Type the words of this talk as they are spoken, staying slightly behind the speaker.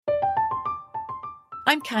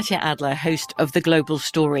I'm Katya Adler, host of The Global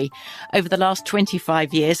Story. Over the last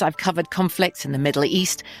 25 years, I've covered conflicts in the Middle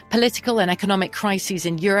East, political and economic crises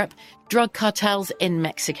in Europe, drug cartels in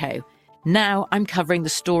Mexico. Now I'm covering the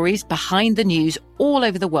stories behind the news all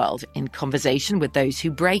over the world in conversation with those who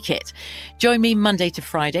break it. Join me Monday to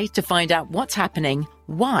Friday to find out what's happening,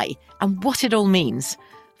 why, and what it all means.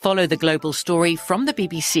 Follow The Global Story from the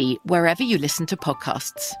BBC wherever you listen to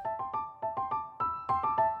podcasts.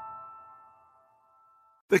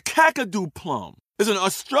 The Kakadu plum is an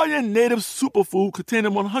Australian native superfood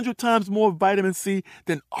containing 100 times more vitamin C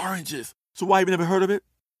than oranges. So why have you never heard of it?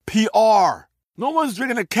 PR. No one's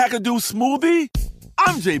drinking a Kakadu smoothie?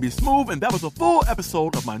 I'm JB Smoove, and that was a full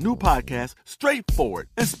episode of my new podcast, Straightforward,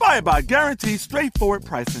 inspired by guaranteed straightforward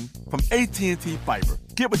pricing from AT&T Fiber.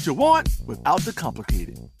 Get what you want without the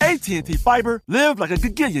complicated. AT&T Fiber, live like a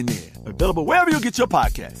gigillionaire. Available wherever you get your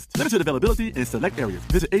podcasts. Limited availability in select areas.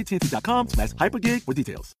 Visit AT&T.com/hypergig for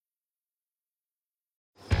details.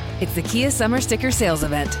 It's the Kia Summer Sticker Sales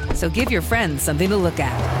Event, so give your friends something to look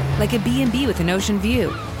at. Like a B&B with an ocean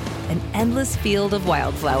view, an endless field of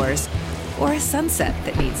wildflowers, or a sunset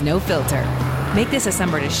that needs no filter. Make this a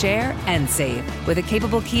summer to share and save with a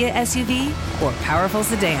capable Kia SUV or powerful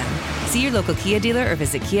sedan. See your local Kia dealer or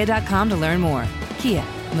visit kia.com to learn more. Kia,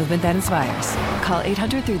 movement that inspires. Call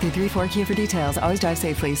 800-3334-KIA for details. Always drive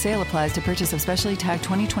safely. Sale applies to purchase of specially tagged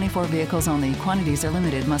 2024 vehicles only. Quantities are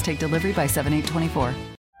limited. Must take delivery by 7/8/24.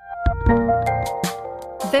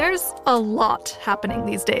 There's a lot happening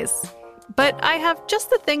these days. But I have just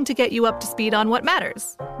the thing to get you up to speed on what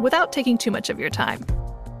matters, without taking too much of your time.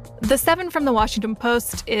 The 7 from the Washington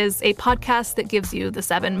Post is a podcast that gives you the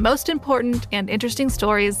 7 most important and interesting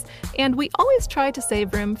stories, and we always try to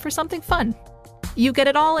save room for something fun. You get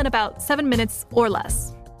it all in about 7 minutes or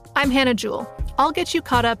less. I'm Hannah Jewell. I'll get you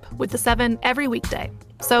caught up with the 7 every weekday.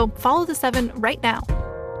 So follow the 7 right now.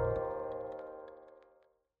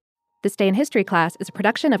 This Day in History Class is a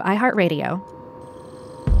production of iHeartRadio.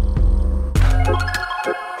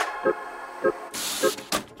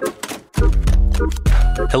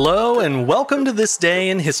 Hello and welcome to This Day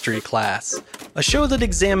in History Class, a show that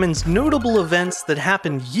examines notable events that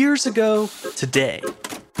happened years ago today.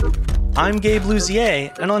 I'm Gabe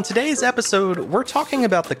Luzier, and on today's episode, we're talking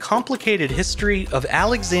about the complicated history of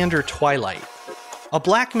Alexander Twilight, a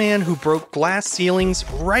black man who broke glass ceilings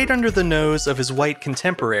right under the nose of his white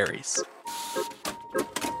contemporaries.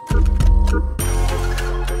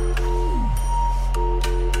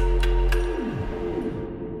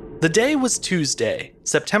 The day was Tuesday,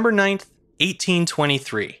 September 9th,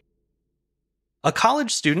 1823. A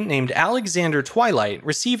college student named Alexander Twilight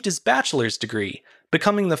received his bachelor's degree,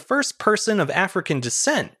 becoming the first person of African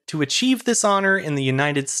descent to achieve this honor in the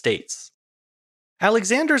United States.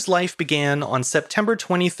 Alexander's life began on September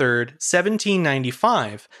 23rd,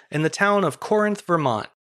 1795, in the town of Corinth, Vermont.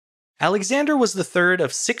 Alexander was the third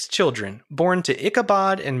of 6 children born to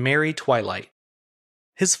Ichabod and Mary Twilight.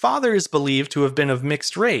 His father is believed to have been of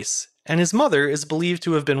mixed race, and his mother is believed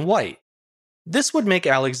to have been white. This would make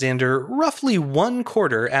Alexander roughly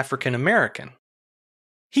 1/4 African American.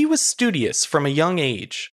 He was studious from a young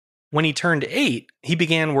age. When he turned 8, he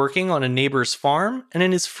began working on a neighbor's farm, and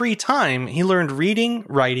in his free time, he learned reading,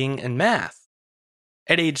 writing, and math.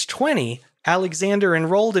 At age 20, Alexander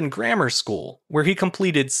enrolled in grammar school, where he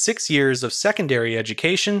completed 6 years of secondary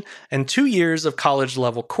education and 2 years of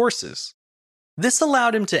college-level courses. This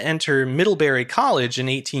allowed him to enter Middlebury College in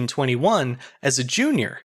 1821 as a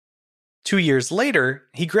junior. 2 years later,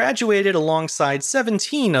 he graduated alongside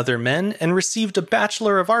 17 other men and received a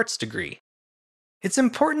Bachelor of Arts degree. It's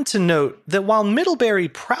important to note that while Middlebury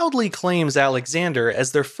proudly claims Alexander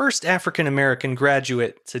as their first African-American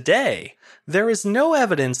graduate today, there is no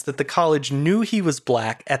evidence that the college knew he was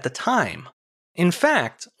black at the time. In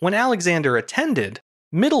fact, when Alexander attended,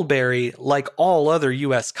 Middlebury, like all other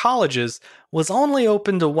U.S. colleges, was only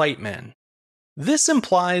open to white men. This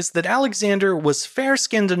implies that Alexander was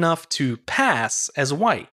fair-skinned enough to pass as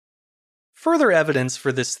white. Further evidence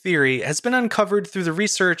for this theory has been uncovered through the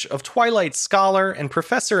research of Twilight scholar and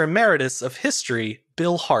Professor Emeritus of History,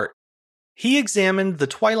 Bill Hart. He examined the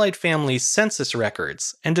Twilight family's census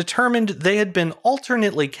records and determined they had been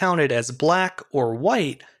alternately counted as black or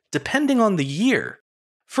white depending on the year.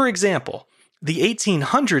 For example, the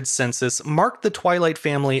 1800 census marked the Twilight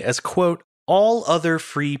family as, quote, all other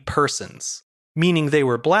free persons, meaning they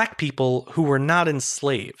were black people who were not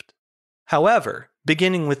enslaved. However,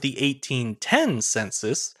 beginning with the 1810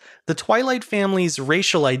 census, the Twilight family's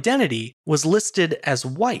racial identity was listed as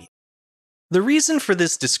white. The reason for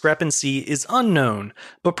this discrepancy is unknown,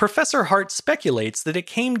 but Professor Hart speculates that it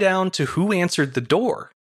came down to who answered the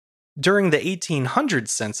door. During the 1800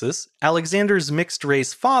 census, Alexander's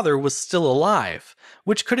mixed-race father was still alive,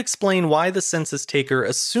 which could explain why the census taker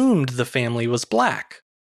assumed the family was black.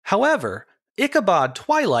 However, Ichabod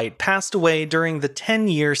Twilight passed away during the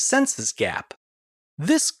 10-year census gap.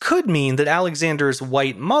 This could mean that Alexander's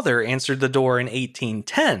white mother answered the door in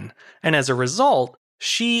 1810, and as a result,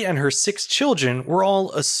 she and her 6 children were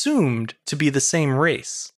all assumed to be the same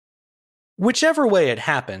race. Whichever way it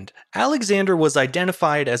happened, Alexander was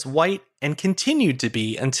identified as white and continued to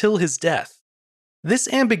be until his death.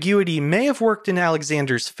 This ambiguity may have worked in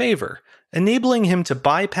Alexander's favor, enabling him to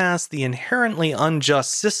bypass the inherently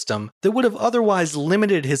unjust system that would have otherwise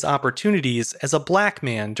limited his opportunities as a black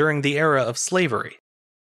man during the era of slavery.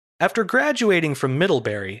 After graduating from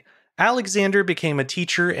Middlebury, Alexander became a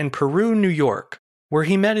teacher in Peru, New York, where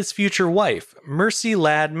he met his future wife, Mercy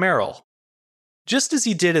Ladd Merrill. Just as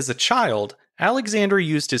he did as a child, Alexander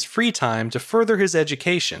used his free time to further his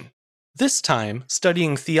education, this time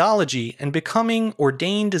studying theology and becoming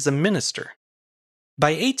ordained as a minister.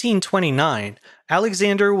 By 1829,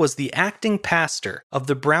 Alexander was the acting pastor of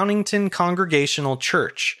the Brownington Congregational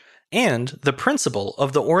Church and the principal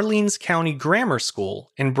of the Orleans County Grammar School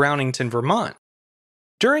in Brownington, Vermont.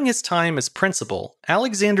 During his time as principal,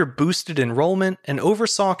 Alexander boosted enrollment and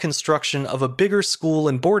oversaw construction of a bigger school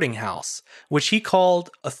and boarding house, which he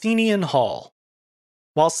called Athenian Hall.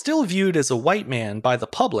 While still viewed as a white man by the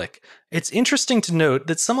public, it's interesting to note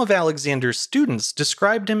that some of Alexander's students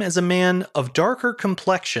described him as a man of darker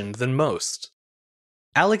complexion than most.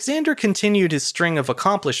 Alexander continued his string of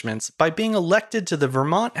accomplishments by being elected to the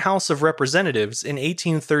Vermont House of Representatives in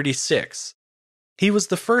 1836. He was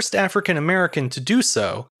the first African American to do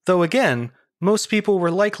so, though again, most people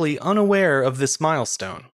were likely unaware of this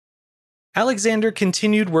milestone. Alexander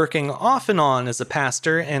continued working off and on as a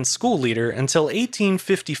pastor and school leader until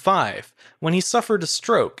 1855, when he suffered a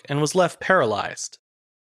stroke and was left paralyzed.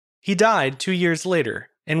 He died 2 years later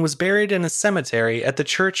and was buried in a cemetery at the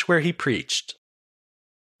church where he preached.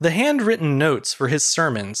 The handwritten notes for his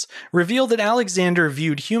sermons reveal that Alexander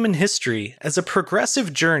viewed human history as a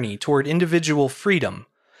progressive journey toward individual freedom,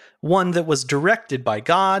 one that was directed by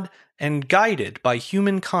God and guided by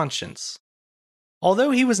human conscience. Although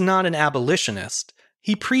he was not an abolitionist,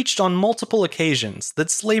 he preached on multiple occasions that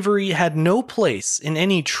slavery had no place in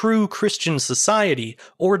any true Christian society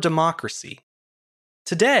or democracy.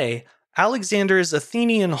 Today, Alexander's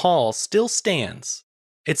Athenian Hall still stands.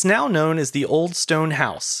 It's now known as the Old Stone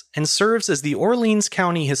House and serves as the Orleans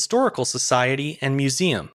County Historical Society and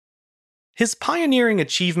Museum. His pioneering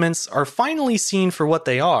achievements are finally seen for what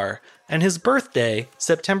they are, and his birthday,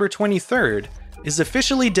 September 23rd, is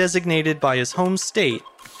officially designated by his home state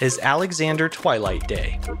as Alexander Twilight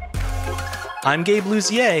Day. I'm Gabe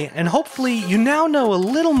Luzier, and hopefully you now know a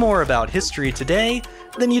little more about history today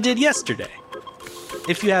than you did yesterday.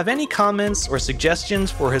 If you have any comments or suggestions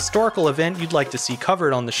for a historical event you'd like to see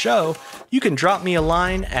covered on the show, you can drop me a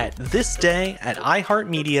line at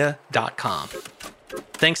thisday@iheartmedia.com.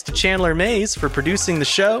 Thanks to Chandler Mays for producing the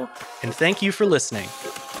show, and thank you for listening.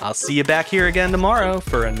 I'll see you back here again tomorrow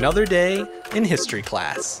for another day in history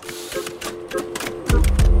class.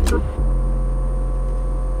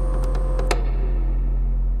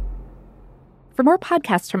 For more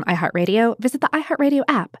podcasts from iHeartRadio, visit the iHeartRadio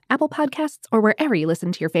app, Apple Podcasts, or wherever you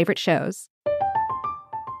listen to your favorite shows.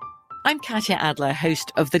 I'm Katya Adler,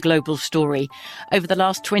 host of The Global Story. Over the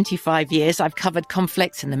last 25 years, I've covered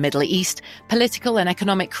conflicts in the Middle East, political and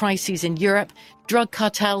economic crises in Europe, drug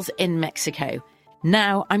cartels in Mexico.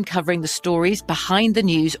 Now I'm covering the stories behind the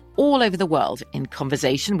news all over the world in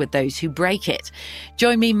conversation with those who break it.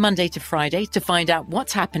 Join me Monday to Friday to find out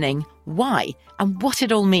what's happening, why, and what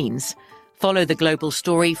it all means. Follow The Global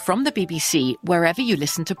Story from the BBC wherever you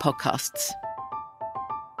listen to podcasts.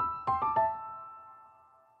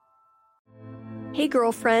 Hey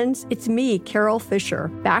girlfriends, it's me, Carol Fisher,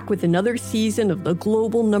 back with another season of the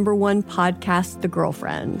global #1 podcast, The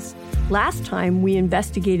Girlfriends. Last time, we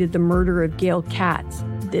investigated the murder of Gail Katz.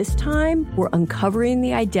 This time, we're uncovering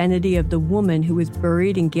the identity of the woman who was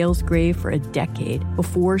buried in Gail's grave for a decade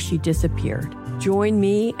before she disappeared. Join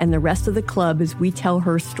me and the rest of the club as we tell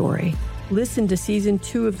her story. Listen to Season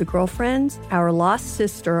 2 of The Girlfriends, Our Lost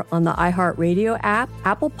Sister on the iHeartRadio app,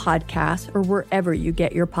 Apple Podcasts, or wherever you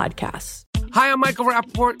get your podcasts. Hi, I'm Michael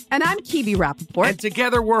Rappaport. And I'm Kibi Rappaport. And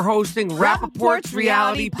together we're hosting Rappaport's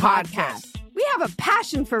Reality Podcast. We have a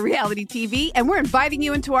passion for reality TV, and we're inviting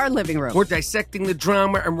you into our living room. We're dissecting the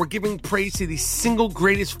drama, and we're giving praise to the single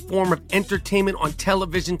greatest form of entertainment on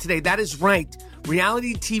television today. That is right.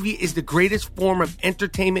 Reality TV is the greatest form of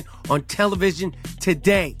entertainment on television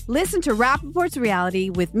today. Listen to Rappaport's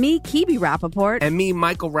Reality with me, Kibi Rappaport. And me,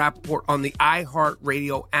 Michael Rappaport, on the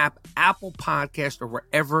iHeartRadio app, Apple Podcast, or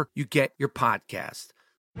wherever you get your podcast.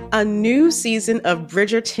 A new season of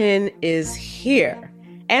Bridgerton is here.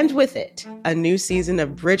 And with it, a new season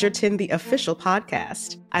of Bridgerton, the official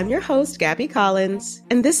podcast. I'm your host, Gabby Collins,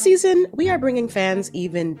 and this season, we are bringing fans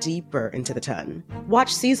even deeper into the ton.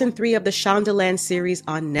 Watch season 3 of the Shondaland series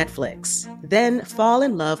on Netflix. Then fall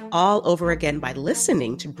in love all over again by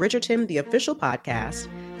listening to Bridgerton, the official podcast,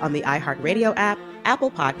 on the iHeartRadio app,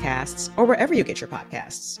 Apple Podcasts, or wherever you get your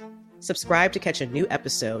podcasts. Subscribe to catch a new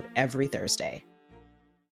episode every Thursday.